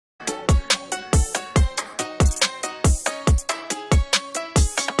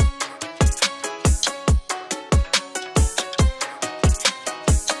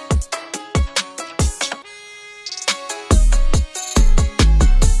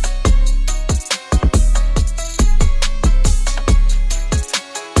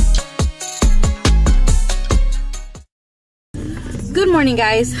morning,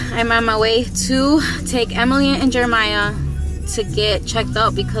 guys. I'm on my way to take Emily and Jeremiah to get checked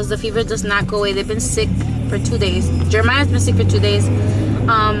out because the fever does not go away. They've been sick for 2 days. Jeremiah's been sick for 2 days,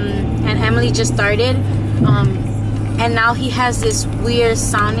 and Emily just started, and now he has this weird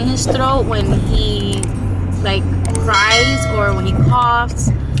sound in his throat when he like cries or when he coughs.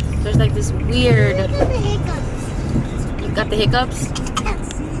 There's like this weird. You got the hiccups?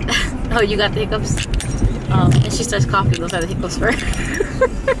 Oh, you got the hiccups? And she starts coughing. Those are the hiccups for her.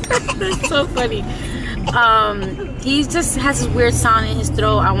 That's so funny. He just has this weird sound in his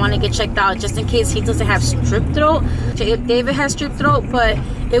throat. I want to get checked out just in case he doesn't have strep throat. David has strep throat, but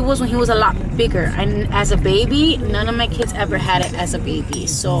it was when he was a lot bigger. And as a baby, none of my kids ever had it as a baby.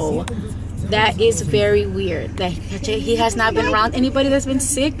 So that is very weird. That he has not been around anybody that's been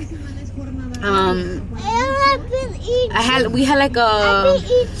sick. We had like a. I've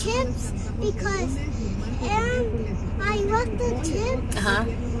been eating chips because I left the chips.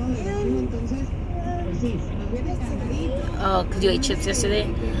 Oh, because you ate chips yesterday.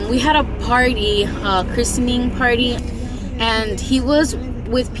 We had a party, christening party, and he was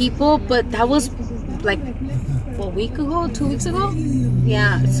with people, but that was like a week ago, 2 weeks ago.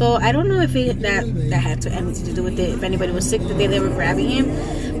 Yeah, so I don't know if that had anything to do with it. If anybody was sick the day they were grabbing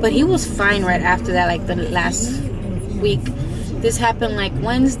him, but he was fine right after that, like the last week. This happened like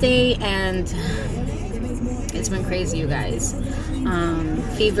Wednesday, and it's been crazy, you guys.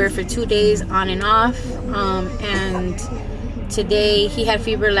 Fever for 2 days on and off, and today he had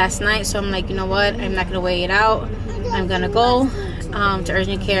fever last night, so I'm like, you know what, I'm not gonna wait it out. I'm gonna go to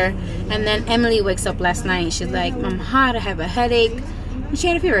urgent care. And then Emily wakes up last night and she's like, I'm hot, I have a headache, and she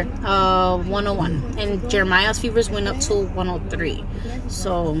had a fever 101, and Jeremiah's fevers went up to 103.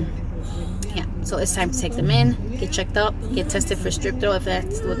 So yeah, so it's time to take them in, get checked up, get tested for strep throat if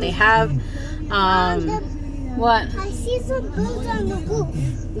that's what they have. What? I see some birds on the roof.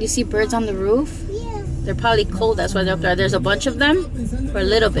 You see birds on the roof? Yeah. They're probably cold, that's why they're up there. There's a bunch of them, or a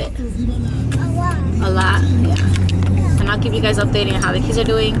little bit? A lot. A lot, yeah. And I'll keep you guys updated on how the kids are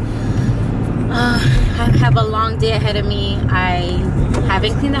doing. I have a long day ahead of me. I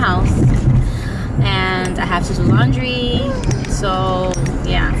haven't cleaned the house, and I have to do laundry. So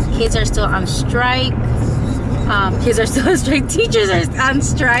yeah, kids are still on strike. Kids are still on strike. Teachers are on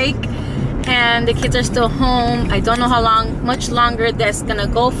strike. And the kids are still home. I don't know how much longer that's gonna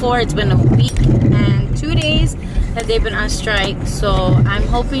go for. It's been a week and 2 days that they've been on strike. So I'm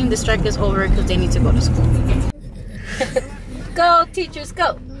hoping the strike is over because they need to go to school. Go teachers,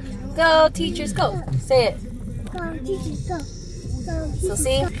 go! Go teachers, go! Say it. Go, teachers, go. Go, So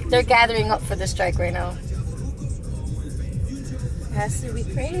see, they're gathering up for the strike right now. It has to be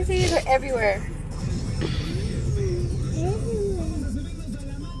crazy. They're everywhere.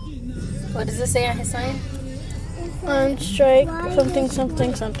 What does it say on his sign? On strike, something,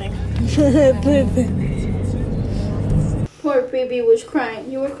 something, something. Poor baby was crying.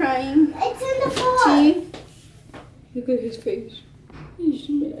 You were crying? It's in the floor. See? Look at his face. He's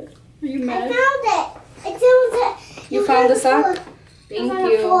mad. Are you mad? I found it. It's in the. You found the sock? Thank on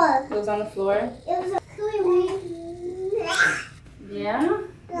you. the floor. It was on the floor? It was a clean. Yeah?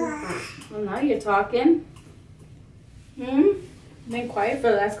 Well, now you're talking. Been quiet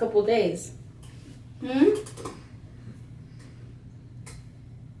for the last couple days.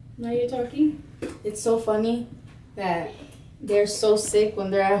 Now you're talking? It's so funny that they're so sick when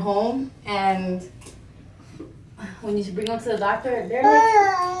they're at home, and when you bring them to the doctor, they're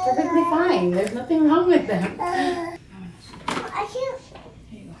like perfectly fine. There's nothing wrong with them. I can't.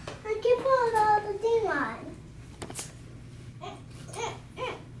 Here you go. I can't put all the thing on. I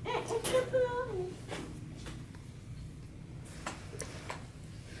can't put on.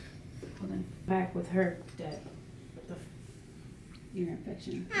 Hold on. Back with her, the ear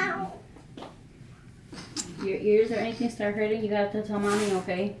infection. Ow. Your ears or anything start hurting, you got to tell mommy,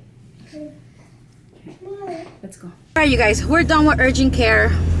 okay? Okay. Let's go. All right, you guys, we're done with urgent care.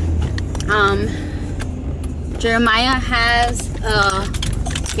 Jeremiah has a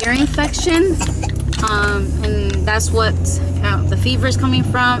ear infection, and that's what the fever is coming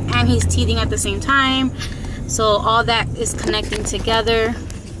from, and he's teething at the same time. So all that is connecting together.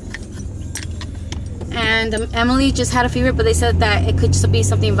 And Emily just had a fever, but they said that it could just be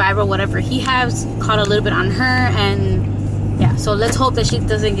something viral. Whatever he has caught a little bit on her, and yeah, so let's hope that she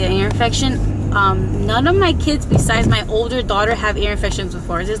doesn't get an ear infection. None of my kids besides my older daughter have ear infections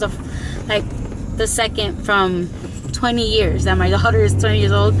before. This is the second from 20 years that my daughter is 20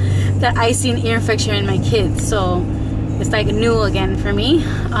 years old that I see an ear infection in my kids. So it's like new again for me.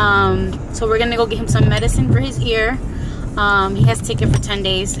 So we're gonna go get him some medicine for his ear. He has to take it for 10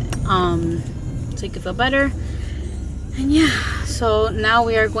 days so he can feel better. And yeah, so So now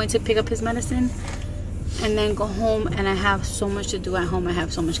we are going to pick up his medicine and then go home, and I have so much to do at home. I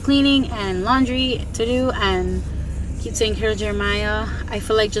have so much cleaning and laundry to do and keep taking care of Jeremiah. I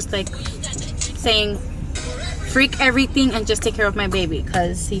feel like just like saying freak everything and just take care of my baby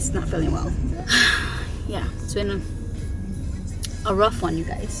because he's not feeling well. Yeah, it's been a rough one, you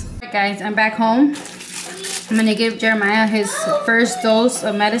guys. Alright guys, I'm back home. I'm gonna give Jeremiah his first dose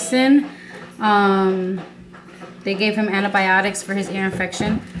of medicine. They gave him antibiotics for his ear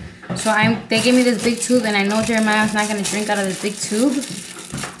infection. So they gave me this big tube, and I know Jeremiah's not gonna drink out of this big tube.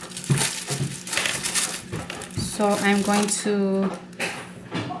 So I'm going to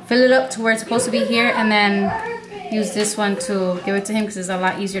fill it up to where it's supposed to be here, and then use this one to give it to him because it's a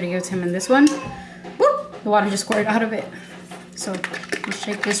lot easier to give it to him in this one. Woo! The water just squirted out of it. So we'll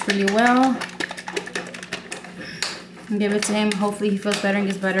shake this really well and give it to him. Hopefully he feels better and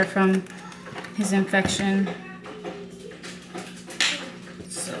gets better from his infection.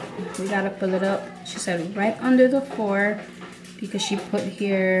 So we gotta fill it up. She said right under the 4 because she put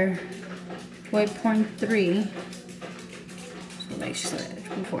here 12.3. So like she said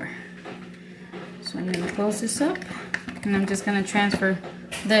before. So I'm gonna close this up, and I'm just gonna transfer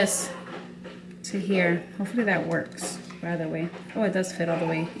this to here. Hopefully that works. By the way, oh, it does fit all the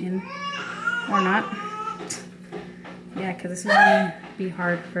way in, or not. Yeah, because this is gonna be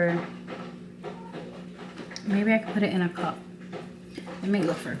hard for. Maybe I can put it in a cup. Let me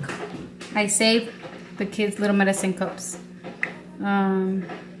look for a cup. I saved the kids' little medicine cups.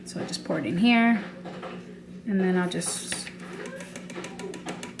 So I just pour it in here, and then I'll just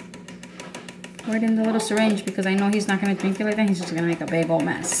pour it in the little syringe because I know he's not gonna drink it like that. He's just gonna make a big old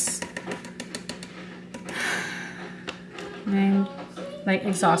mess. I'm like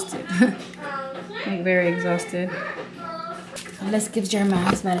exhausted. Like very exhausted. Let's give Jeremiah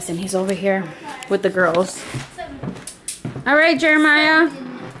his medicine. He's over here with the girls. All right, Jeremiah.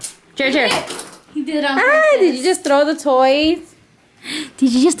 Jer. He did it on purpose. Did you just throw the toys?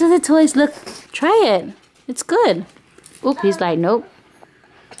 Did you just throw the toys? Look, try it. It's good. Oop, he's like, nope.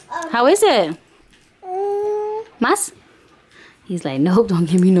 How is it? Mas? He's like, nope, don't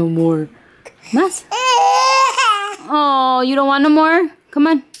give me no more. Mas? Oh, you don't want no more? Come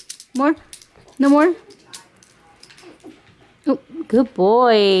on. More? No more? Oh, good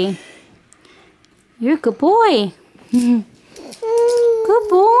boy. You're a good boy. Good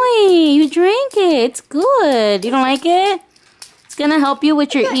boy. You drink it. It's good. You don't like it? It's going to help you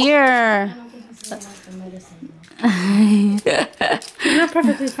with your ear. You're not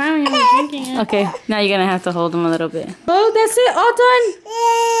perfectly fine when you're not drinking it. Okay, now you're going to have to hold him a little bit. Oh, that's it. All done.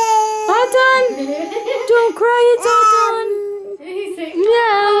 All done. Don't cry. It's all done.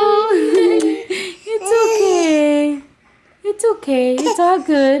 No. It's okay. It's okay. It's all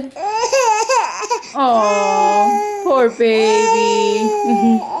good. Oh, poor baby.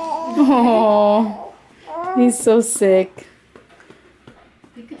 Oh, he's so sick.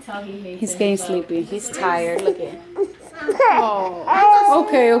 You could tell he hates He's getting sleepy. He's tired. Look at him. Oh,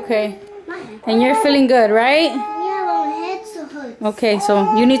 okay. And you're feeling good, right? Yeah, my head still hurts. Okay,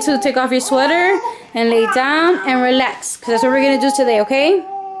 so you need to take off your sweater and lay down and relax. Because that's what we're going to do today, okay?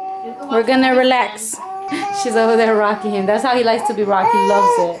 We're going to relax. She's over there rocking him. That's how he likes to be rocked. He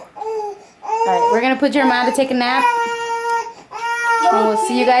loves it. Alright, we're going to put Jeremiah to take a nap. And we'll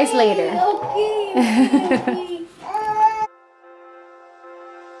see you guys later.